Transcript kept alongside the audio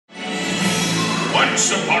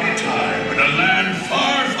Once upon a time, in a land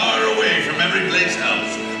far, far away from every place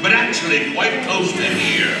else, but actually quite close to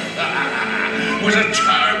here, was a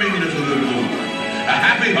charming little lagoon, a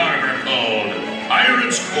happy harbor called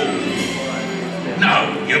Pirates Cove.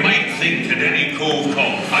 Now, you might think that any cove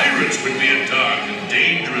called Pirates would be a dark and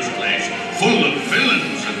dangerous place, full of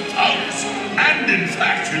villains and thugs, and in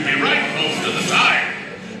fact, you'd be right most of the time.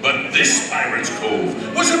 But this Pirates Cove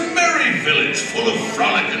was a merry village full of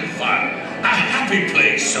frolic and fun, a happy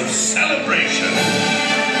place of celebration.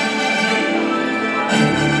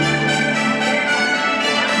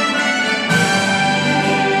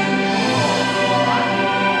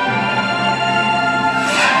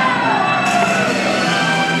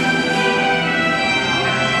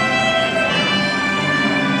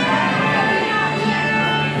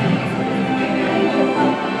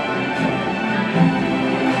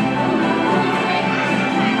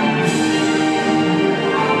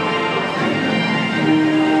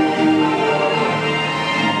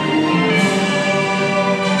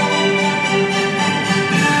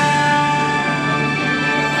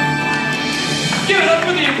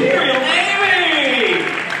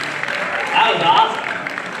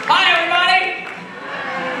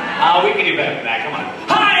 We can do better than that, come on.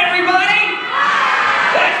 Hi, everybody!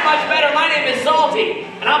 That's much better. My name is Salty,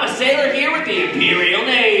 and I'm a sailor here with the Imperial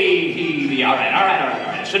Navy. All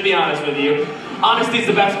right. Should be honest with you. Honesty's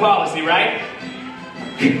the best policy, right?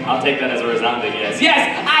 I'll take that as a resounding yes. Yes,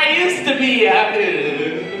 I used to be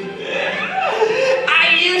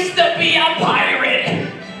a pirate.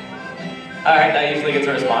 All right, that usually gets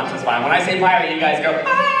a response. That's fine. When I say pirate, you guys go,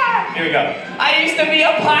 ah! Here we go. I used to be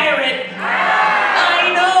a pirate. I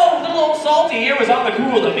know. Salty here was on the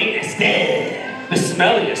cool, the meanest, the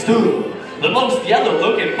smelliest, the most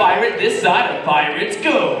yellow-looking pirate this side of Pirates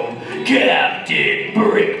Cove, Captain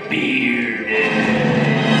Brickbeard.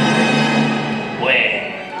 Well,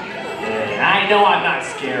 I know I'm not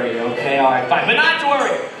scary, okay? All right, fine, but not to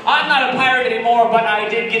worry. I'm not a pirate anymore, but I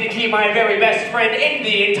did get to keep my very best friend in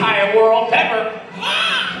the entire world, Pepper.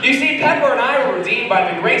 You see, Pepper and I were redeemed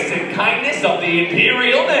by the grace and kindness of the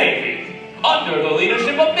Imperial Navy, under the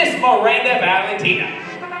leadership of Miss Miranda Valentina.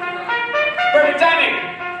 Perfect timing!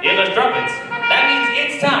 In the trumpets. That means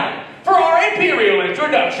it's time for our Imperial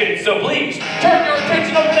introduction, so please turn your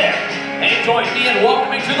attention over there and join me in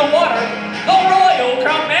welcoming to the water the Royal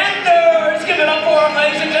Commanders! Give it up for them,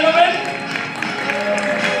 ladies and gentlemen!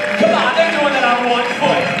 Come on, they're doing it on one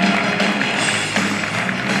foot.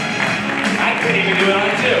 I couldn't even do it on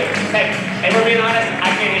two. Hey, if we're being honest, I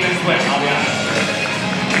can't even swim, I'll be honest.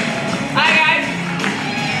 Hi guys!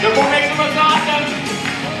 Your formation looks awesome!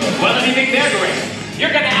 Well, if you think they're great,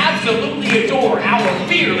 you're gonna absolutely adore our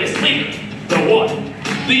fearless leader, the one,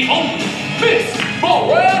 the only, Miss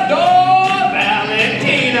Miranda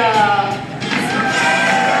Valentina!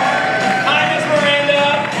 Hi, Miss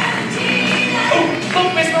Miranda! Oh,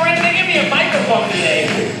 look, Miss Miranda, they give me a microphone today.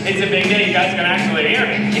 It's a big day, you guys can actually hear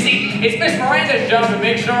me. You see, it's Miss Miranda's job to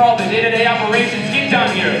make sure all the day-to-day operations get done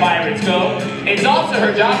here at Pirates Cove. It's also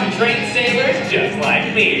her job to train sailors just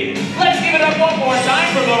like me. Let's give it up one more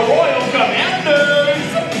time for the Royal Commanders!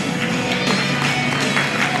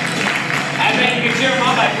 I bet you can cheer them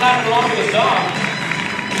on by clapping along to the song.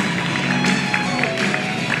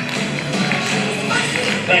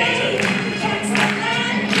 Thank you, sir.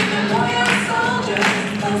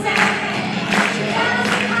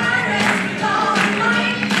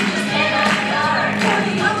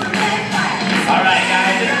 Alright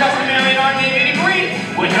guys, it's customary in our Navy to greet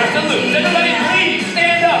with our salutes. Everybody please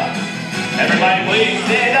stand up. Everybody please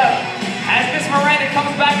stand up. As Miss Miranda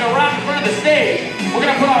comes back around in front of the stage, we're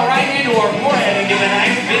going to put our right hand to our forehead and give a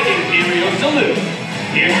nice big Imperial salute.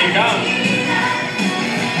 Here she comes.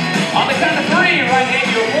 On the count of three, right hand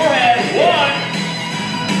to your forehead.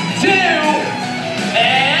 1, 2,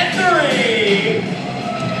 and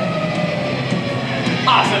 3.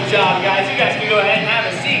 Awesome job, guys. You guys can go ahead and have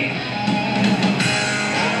a seat.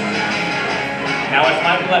 Now it's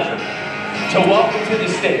my pleasure to welcome to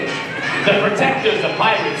the stage the protectors of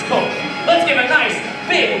Pirates Cove. Let's give a nice,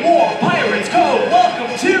 big, warm Pirates Cove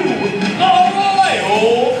welcome to the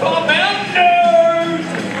Royal Commanders!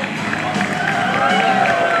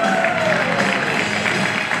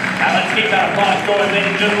 Now let's keep that applause going,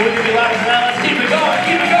 ladies and gentlemen. We can be loud as well. Let's keep it going,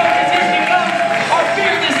 because here she comes, our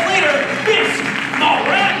fearless leader, Miss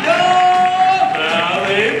Miranda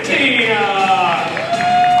Valentina!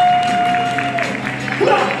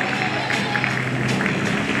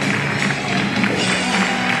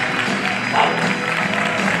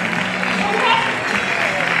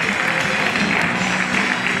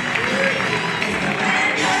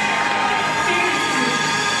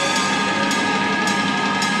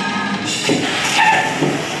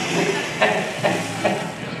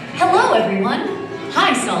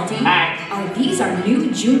 these our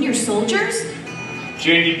new junior soldiers?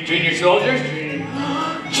 Junior soldiers?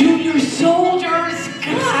 Junior soldiers!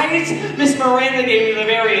 Guys! Miss Miranda gave me the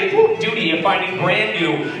very important duty of finding brand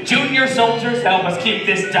new junior soldiers to help us keep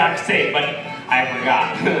this dock safe, but I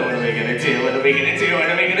forgot. What are we gonna do? What are we gonna do? What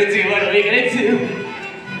are we gonna do? What are we gonna do?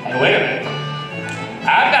 Hey, wait a minute.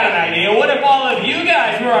 I've got an idea. What if all of you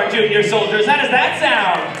guys were our junior soldiers? How does that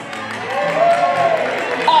sound?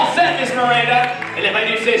 All set, Miss Miranda. And if I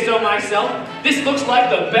do say so myself, this looks like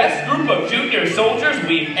the best group of junior soldiers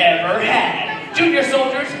we've ever had. Junior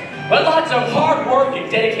soldiers, with lots of hard work and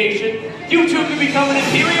dedication, you too can become an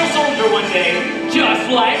Imperial soldier one day, just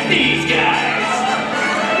like these guys.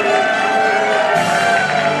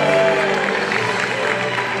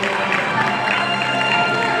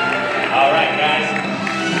 All right, guys.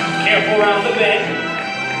 Careful around the bend.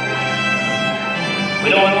 We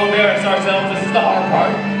don't want to embarrass ourselves. This is the hard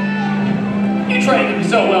part. You trained them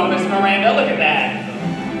so well, Miss Miranda. Look at that.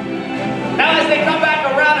 Now, as they come back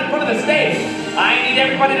around in front of the stage, I need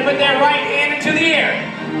everybody to put their right hand into the air.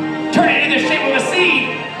 Turn it into the shape of a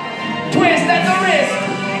C. Twist at the wrist.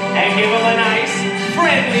 And give them a nice,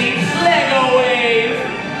 friendly Lego wave.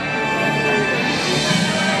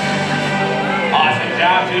 Awesome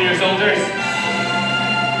job, junior soldiers.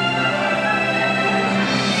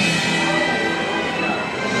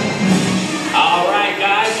 All right,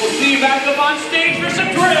 guys, we'll see you back up on stage for some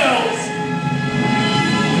drills.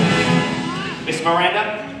 Miss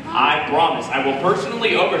Miranda, I promise I will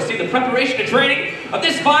personally oversee the preparation and training of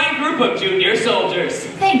this fine group of junior soldiers.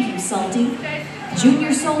 Thank you, Salty.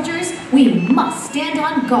 Junior soldiers, we must stand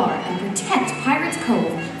on guard and protect Pirates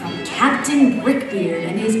Cove from Captain Brickbeard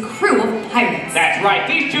and his crew of pirates. That's right.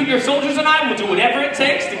 These junior soldiers and I will do whatever it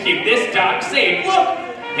takes to keep this dock safe. Look,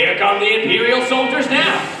 here come the Imperial soldiers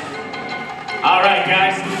now. All right,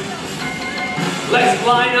 guys. Let's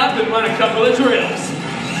line up and run a couple of drills.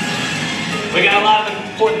 We got a lot of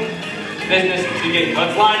important business to get.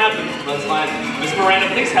 Let's line up. Miss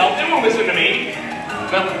Miranda, please help. They won't listen to me.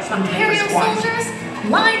 Imperial soldiers,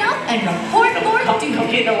 line up and report for duty.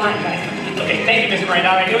 Come get in the line, guys. Okay, thank you, Miss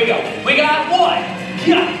Miranda. All right, here we go. We got 1.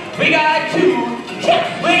 We got 2.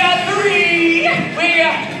 We got 3. We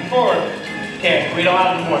got 4. Okay, we don't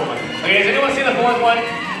have the 4th one. Okay, has anyone seen the 4th one?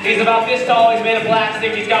 He's about this tall. He's made of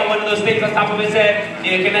plastic. He's got one of those things on top of his head.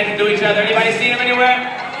 He's connected to each other. Anybody seen him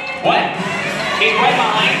anywhere? What? He's right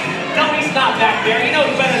behind. No, he's not back there. He knows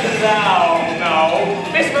better than that. No.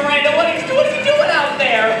 Miss Miranda, what is he doing out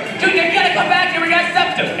there? Junior, you gotta come back here. We got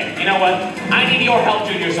stuff to do. You know what? I need your help,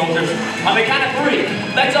 junior soldiers. On the count of 3.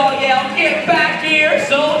 Let's all yell, get back here,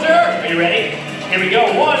 soldier. Are you ready? Here we go.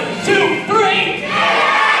 1, 2, 3.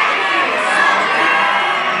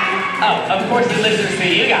 Oh, of course he listens to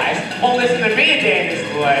you guys. Won't listen to me a day in this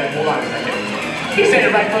way. Hold on a second. He said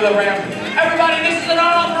it right for the ramp. Everybody, this is an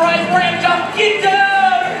unauthorized ramp jump. Get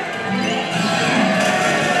down!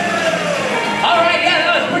 All right, yeah,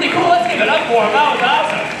 that was pretty cool. Let's give it up for him. That was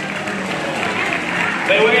awesome.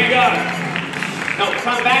 Say, where are you going? No,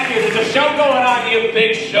 come back here. There's a show going on, you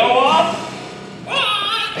big show-off.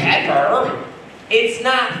 Pepper? It's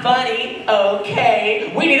not funny,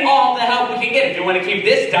 okay? We need all the help we can get if you want to keep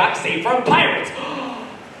this dock safe from pirates.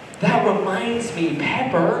 That reminds me,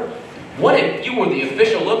 Pepper. What if you were the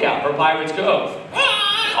official lookout for Pirates Cove?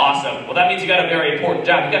 Awesome. Well, that means you got a very important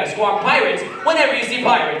job. You got to squawk pirates whenever you see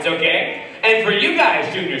pirates, okay? And for you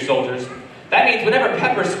guys, junior soldiers, that means whenever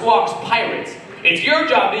Pepper squawks pirates, it's your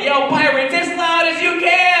job to yell pirates as loud as you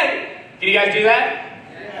can. Can you guys do that?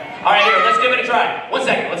 All right, here, let's give it a try. 1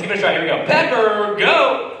 second, let's give it a try. Here we go. Pepper,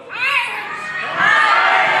 go.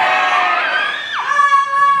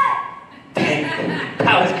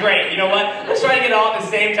 That was great. You know what? Let's try to get it all at the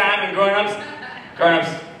same time. And grown-ups,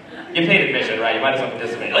 you paid admission, right? You might as well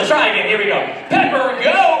participate. Let's try again. Here we go. Pepper,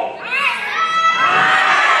 go. Whoa!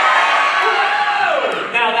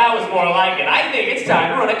 Now that was more like it. I think it's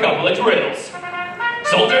time to run a couple of drills.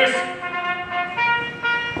 Soldiers.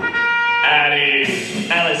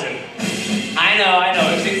 Now listen, I know,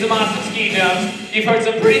 I've seen some awesome ski jumps. You've heard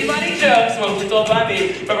some pretty funny jokes, mostly told by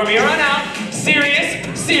me. But from here on out, serious.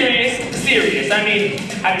 I mean,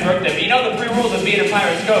 happy birthday. But you know the 3 rules of being a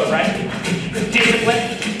Pirate's Cove, right?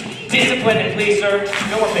 Discipline, and please, sir,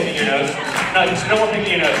 no more picking your nose. No, just no more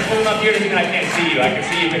picking your nose. Put him up here so I can't see you. I can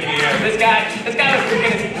see you picking your nose. This guy was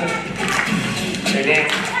freaking... They're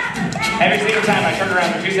dancing. Every single time I turn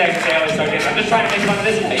around for 2 seconds, they always start dancing. I'm just trying to make fun of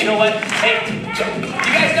this guy. You know what? Hey,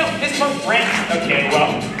 you guys know Miss Miranda. Okay,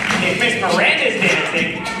 well, if Miss Miranda's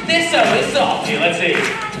dancing, this so is salty. Let's see.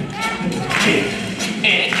 Kick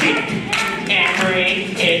and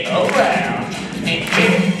bring it around and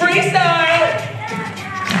kick freestyle.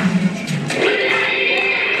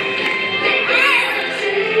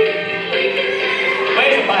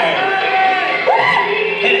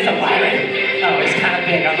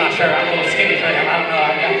 sure. I'm a little skinny for him. I don't know.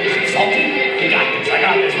 I got this. Salty? You got this. I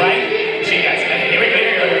got this, right? She got it. Here we go.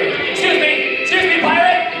 Here we go. Excuse me,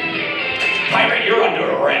 pirate. Pirate, you're under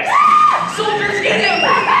arrest. Soldiers, get him!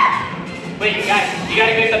 Wait, you guys, you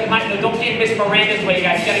gotta get the pirate. No, don't get Miss Miranda's way, you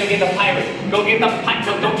guys. You gotta go get the pirate. Go get the pirate.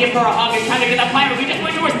 No, don't give her a hug. It's time to get the pirate. We just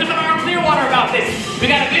went to a seminar in Clearwater about this. We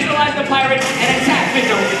gotta visualize the pirate and attack Miss.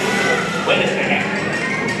 Wait a second.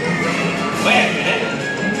 Wait a minute.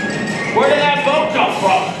 Where did that boat come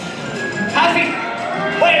from? How's he?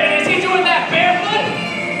 Wait a minute, is he doing that barefoot?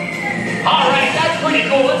 All right, that's pretty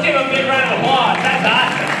cool. Let's give him a big round of applause. That's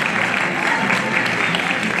awesome.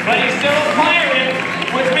 But he's still a pirate,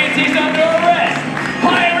 which means he's under arrest.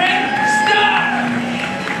 Pirate, stop!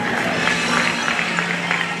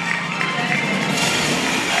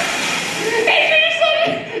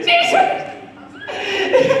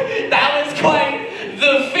 That was quite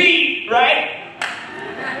the feat, right?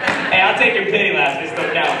 Hey, I'll take your pity laughs. They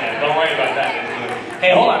still count, man. Don't worry about that.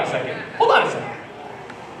 Hey, hold on a second. Hold on a second.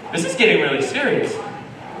 This is getting really serious.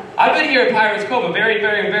 I've been here at Pirates Cove a very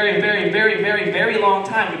long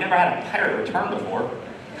time. We've never had a pirate return before.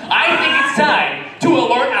 I think it's time to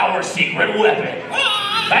alert our secret weapon.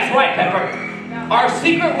 That's right, Pepper. Our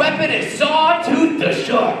secret weapon is Sawtooth the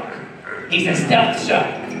Shark. He's a stealth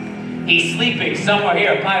shark. He's sleeping somewhere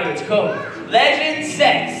here at Pirates Cove. Legend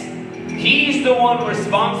says he's the one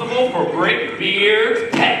responsible for Brickbeard's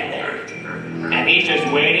pet leg. And he's just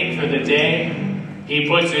waiting for the day he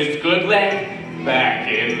puts his good leg back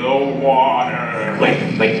in the water. Wait,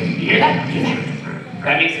 you hear that? You hear that?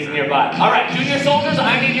 That means he's nearby. All right, junior soldiers,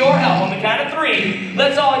 I need your help. On the count of 3,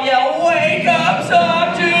 let's all yell, "Wake up,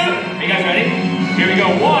 Sawtooth!" Are you guys ready? Here we go.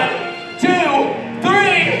 1, 2,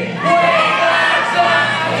 3. Wake up,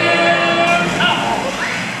 Sawtooth!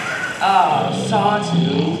 Oh,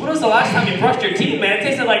 Sawtooth. When was the last time you brushed your teeth, man? It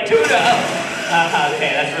tasted like tuna. Okay,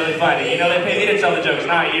 that's really funny. You know, they pay me to tell the jokes,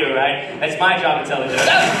 not you, right? It's my job to tell the jokes.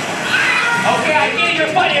 Okay, I get it, you're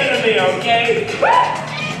funnier than me, okay?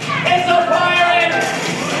 It's a pirate!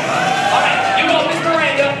 Alright, you go, Miss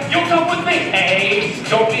Miranda, you'll come with me. Hey,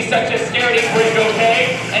 don't be such a scaredy freak,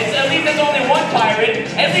 okay? At least there's only one pirate.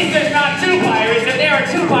 At least there's not 2 pirates. If there are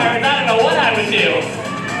 2 pirates, I don't know what I would do.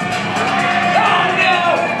 Oh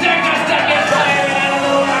no! There's a second pirate! I don't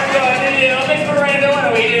know what I'm going to do. Miss Miranda, what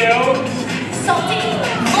do we do? Salty,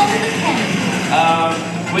 open the cannon.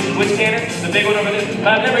 Which cannon? The big one over there?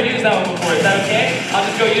 I've never used that one before. Is that okay? I'll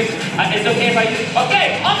just go use it. It's okay if I use it.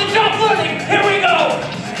 Okay, on the job learning. Here we go.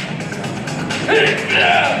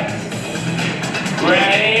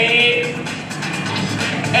 Ready?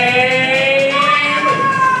 Aim.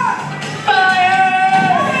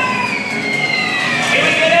 Fire! Did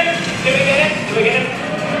we get him? Did we get him? Did we get him?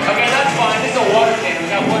 Okay, that's fine. This is a water cannon. We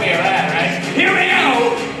got plenty of that, right? Here we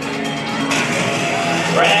go.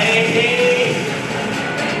 Ready?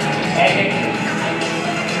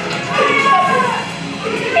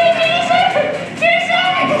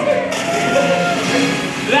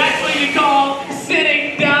 That's what you call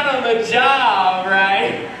sitting down on the job,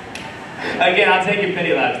 right? Again, I'll take your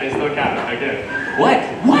pity laughs. They still count. Okay. What?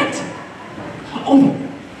 Oh,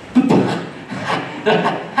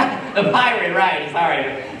 the pirate, right?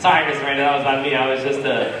 Sorry, Miss Miranda. That was on me. I was just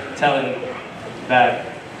telling that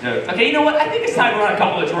joke. Okay, you know what? I think it's time to run a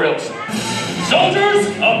couple of drills. Soldiers,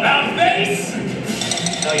 about face!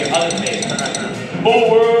 No, your other face.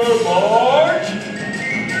 Forward march!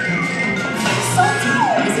 Salty,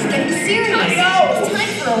 this is getting serious. I know! It's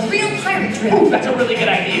time for a real pirate drill. Ooh, that's a really good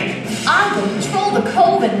idea. I'm going to patrol the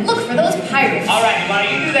cove and look for those pirates. Alright, while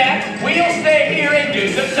you do that, we'll stay here and do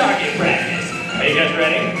some target practice. Are you guys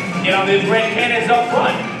ready? Get on these red cannons up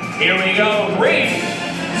front. Here we go. 3,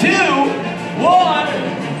 2,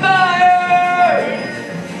 1, fire!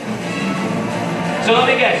 So let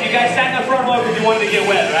me guess, you guys sat in the front row because you wanted to get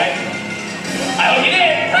wet, right? I hope you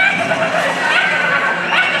did!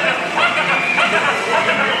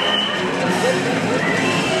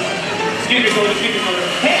 Excuse me, soldier.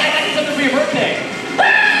 Hey, I got you something for your birthday.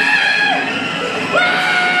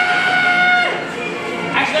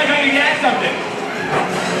 Actually, I got your dad something.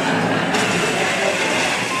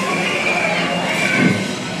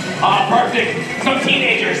 Perfect. Some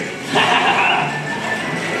teenagers.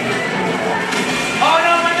 Oh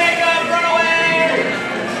no, my makeup! Run away!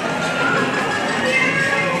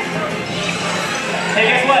 Hey,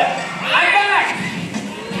 guess what? I'm back!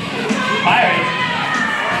 Pirate.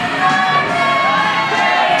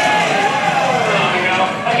 There we go.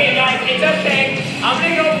 Okay, guys, it's okay. I'm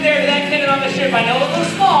gonna go over there to that cannon on the ship. I know it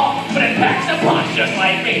looks small, but it packs a punch just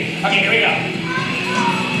like me. Okay, here we go.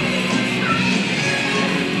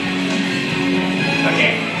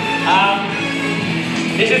 Okay.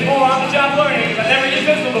 This is more on-the-job learning because I've never used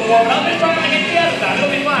this one before, but I'll just try to get the other time.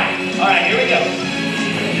 It'll be fine. All right, here we go.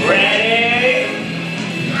 Ready?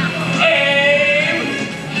 Aim!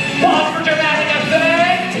 Pause for dramatic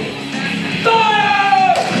effect!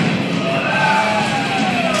 Fire!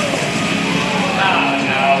 Oh,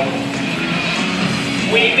 no.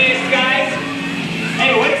 We missed, guys.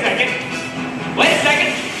 Hey, wait a second. Wait a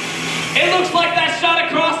second. It looks like that shot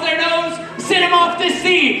across their nose sent him off to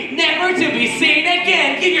sea, never to be seen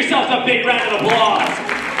again. Give yourselves a big round of applause.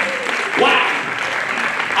 Wow.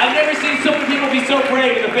 I've never seen so many people be so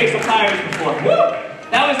brave in the face of pirates before. Woo!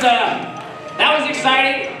 That was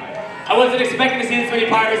exciting. I wasn't expecting to see this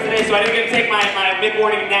many pirates today, so I didn't get to take my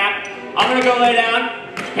mid-morning nap. I'm gonna go lay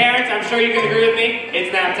down. Parents, I'm sure you can agree with me.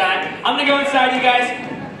 It's nap time. I'm gonna go inside, you guys.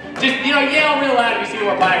 Just, you know, yell real loud if you see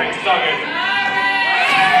more pirates. It's all good.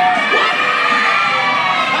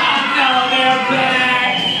 Oh no, they're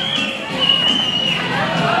back!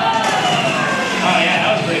 Oh yeah, that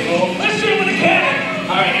was pretty cool. Let's shoot with a cannon!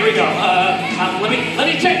 Alright, here we go. Let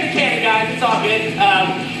me check the cannon, guys. It's all good.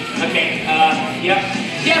 Okay, yep.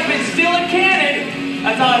 Yep, it's still a cannon!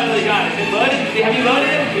 That's all I really got. Is it loaded? Have you loaded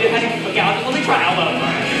it? Okay, let me try. I'll load it.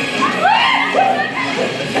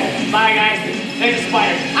 Bye, guys. There's a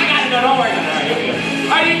spider. I got it, don't worry about it. All right, here we go.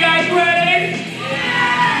 Are you guys ready?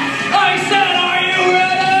 I said, are you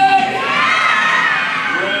ready?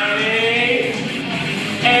 Ready?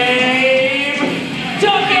 Aim!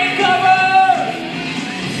 Duck and cover!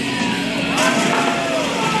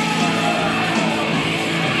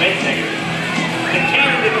 Wait a second. The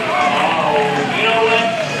cannon didn't... Oh, you know what?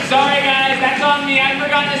 Sorry, guys. That's on me. I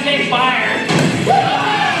forgot to say fire.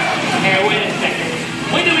 Hey, wait a second.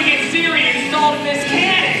 When do we get Siri installed in this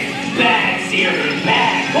cannon? Bad, Siri,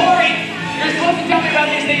 bad. Corey, you're supposed to tell me about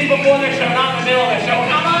these things before the show, not in the middle of the show.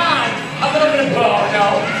 Come on! A little bit of... Oh,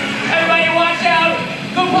 no. Everybody watch out!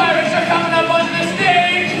 The pirates are coming up on the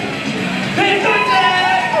stage! It's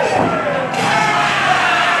attack!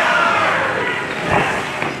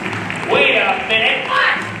 Wait a minute.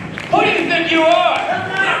 Who do you think you are?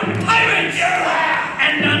 Pirates!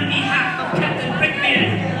 And on behalf of Captain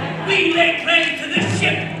Brickbeard, we lay claim to the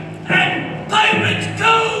ship and Pirates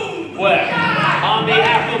Cove! Well, on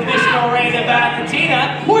behalf of Miss Miranda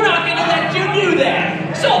Valentina, we're not going to let you do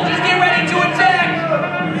that. Soldiers, get ready to attack!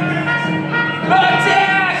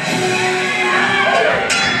 Attack!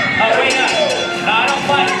 Oh, wait, no. No, I don't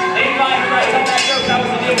fight. Anybody try to tell that joke, that was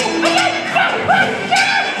illegal.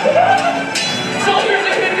 Soldiers,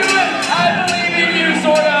 you can do it! I believe in you,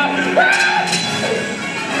 sorta.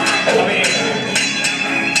 Over here.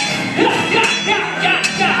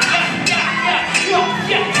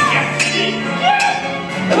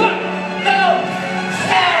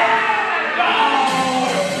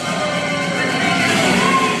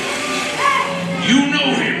 You know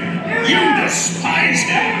him. You despise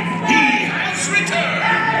him. He has returned.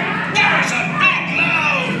 Give us a big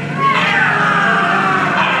loud.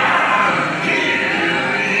 Here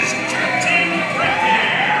is Captain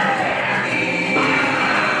Brickbeard.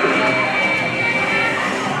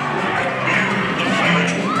 The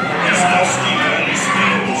pirate is thirsty and he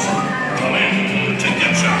smells. Come in to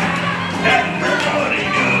get you. Everybody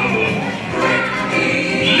go.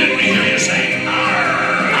 Let me hear you say, arr.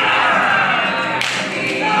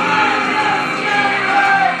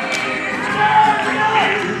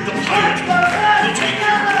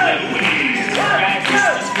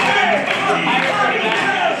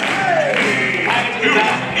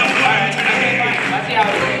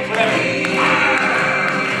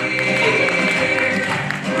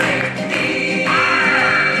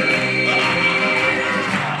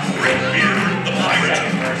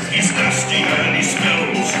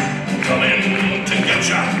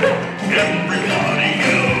 Everybody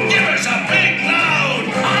go! Give us a big loud!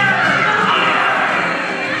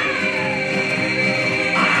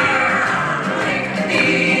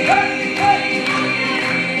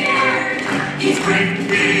 He's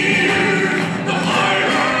Brickbeard, the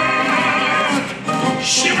pirate!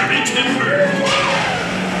 Shiver me timber!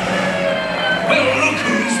 Well, look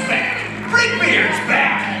who's back! Brickbeard's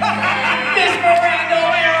back! Miss Miranda,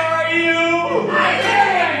 where are you?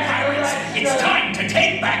 Pirates, it's time to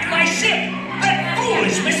take back my ship! That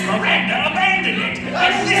foolish Miss Miranda abandoned it!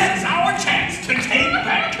 And this is our chance to take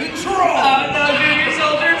back control! Oh no, junior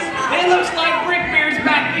soldiers! It looks like Brickbeard's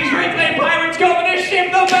back. These Ridley pirates going to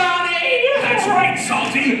ship the bounty! That's right,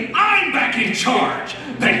 Salty! I'm back in charge!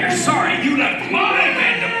 Bet you're sorry you left my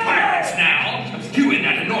band of pirates now! You and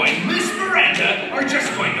that annoying Miss Miranda are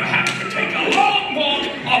just going to have to take a long walk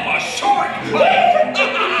up a short way!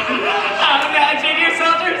 Oh no, junior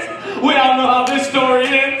soldiers! We all know how this story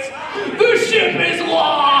ends. The ship is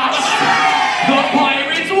lost!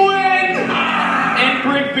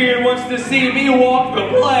 to see me walk the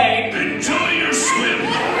plank. Enjoy your swim.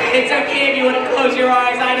 It's okay if you want to close your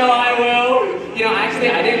eyes. I know I will. You know,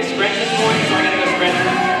 actually, I didn't stretch this morning, so I gotta go stretch.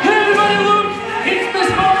 Hey, everybody, look! It's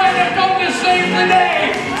Miss Miranda come to save the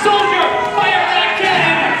day. Soldier, fire that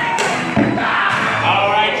cannon!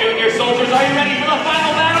 All right, junior soldiers, are you ready for the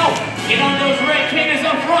final battle? Get on those red cannons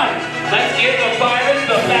up front. Let's give the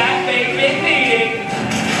pirates the bath they've been needing.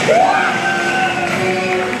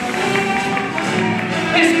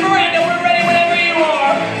 Miss Miranda, we're ready whenever you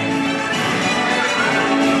are.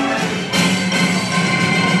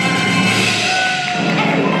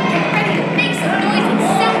 Everyone, get ready to make some noise and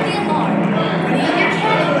sound the alarm. Ready on your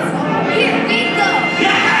cannons. Here we go.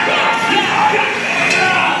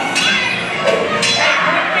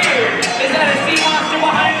 Is that a sea monster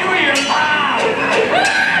behind you or your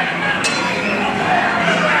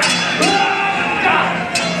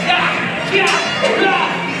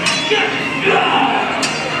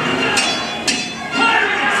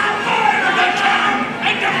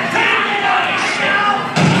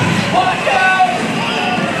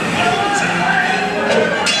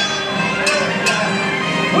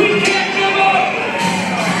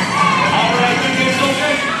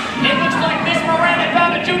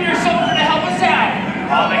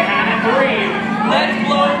on the count of three, let's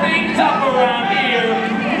blow things up around here.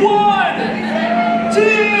 1, 2,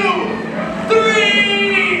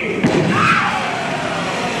 3.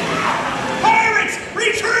 Pirates,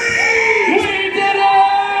 retreat! We did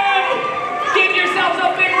it! Give yourselves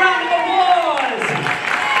a big round of applause.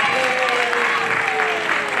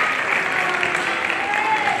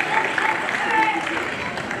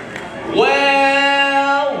 Well.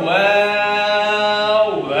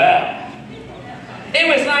 It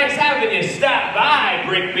was nice having you stop by,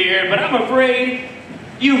 Brickbeard, but I'm afraid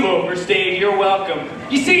you've overstayed your welcome.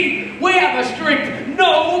 You see, we have a strict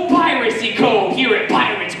no piracy code here at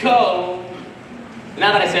Pirates Cove.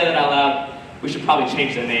 Now that I say that out loud, we should probably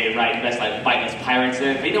change the name, right? Invest like inviting us pirates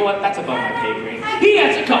in. But you know what? That's above my pay grade. He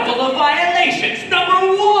has a couple of violations.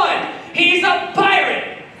 Number 1, he's a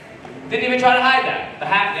pirate. Didn't even try to hide that. The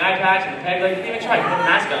hat, the eye patch, and the peg leg, didn't even try to put a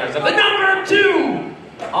mask on or something. Number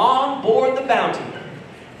 2, on board the Bounty,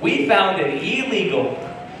 we found an illegal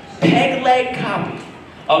peg leg copy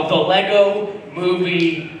of the Lego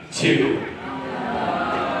Movie 2.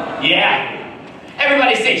 Yeah.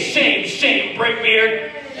 Everybody say shame, shame,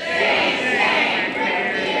 Brickbeard. Shame, shame,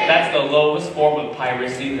 Brickbeard. That's the lowest form of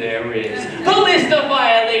piracy there is. The list of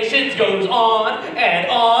violations goes on and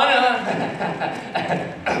on.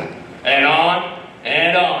 And on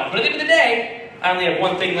and on. But at the end of the day, I only have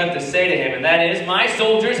one thing left to say to him, and that is, my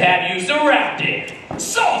soldiers have you surrounded.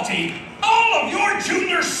 Salty, all of your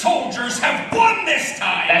junior soldiers have won this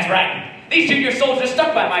time! That's right. These junior soldiers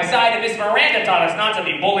stuck by my side, and Miss Miranda taught us not to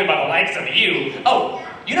be bullied by the likes of you. Oh,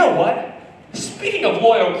 you know what? Speaking of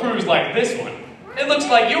loyal crews like this one, it looks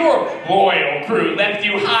like your loyal crew left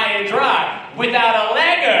you high and dry without a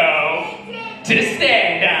Lego to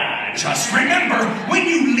stand on. Just remember, when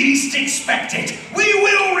you least expect it, we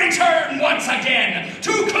will return once again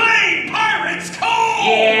to claim Pirates Cove!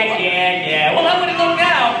 Yeah. Well, I wouldn't look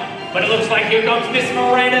now, but it looks like here comes Miss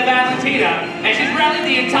Miranda Valentina, and she's rallied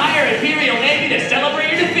the entire Imperial Navy to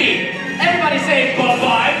celebrate your defeat. Everybody say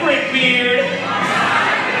bye-bye, Brickbeard.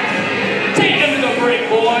 Take them to the brick,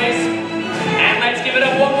 boys. And let's give it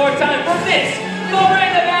up one more time for Miss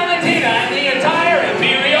Miranda Valentina and the entire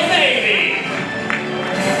Imperial Navy.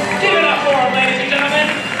 Give it up for them, ladies and gentlemen.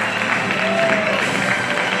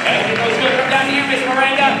 Everything looks good from down here, Miss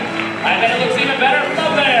Miranda. I bet it looks even better from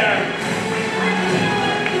up there.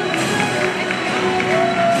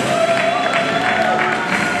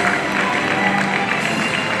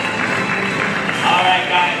 All right,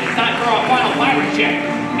 guys, it's time for our final pirate check.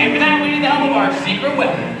 And for that, we need the help of our secret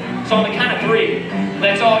weapon. So on the count of 3,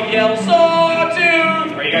 let's all yell,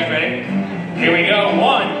 Sawtooth! Are you guys ready? Here we go.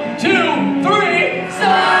 1, 2, 3,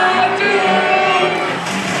 Sawtooth!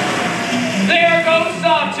 There goes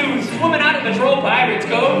Sawtooth, swimming out of the Troll Pirates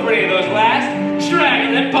Cove for any of those last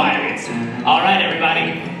straggling pirates. All right,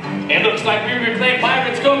 everybody. It looks like we reclaimed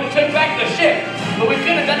Pirates Cove and took back the ship, but we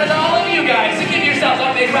could have done it to all of you guys, so give yourselves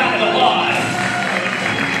a big round of applause.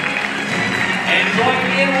 And join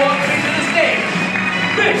me in welcoming to the stage,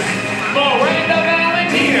 Miss Miranda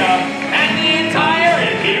Valentina and the entire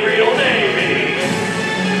Imperial Navy.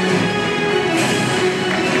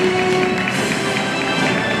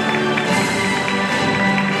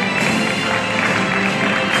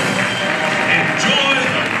 Enjoy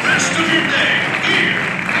the rest of your day here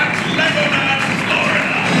at Legoland, Florida.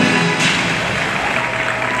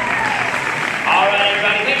 All right,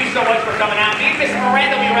 everybody, thank you so much for coming out. Me and Miss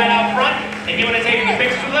Miranda will be right out front. If you want to take any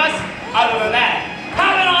pictures with us, Other than that,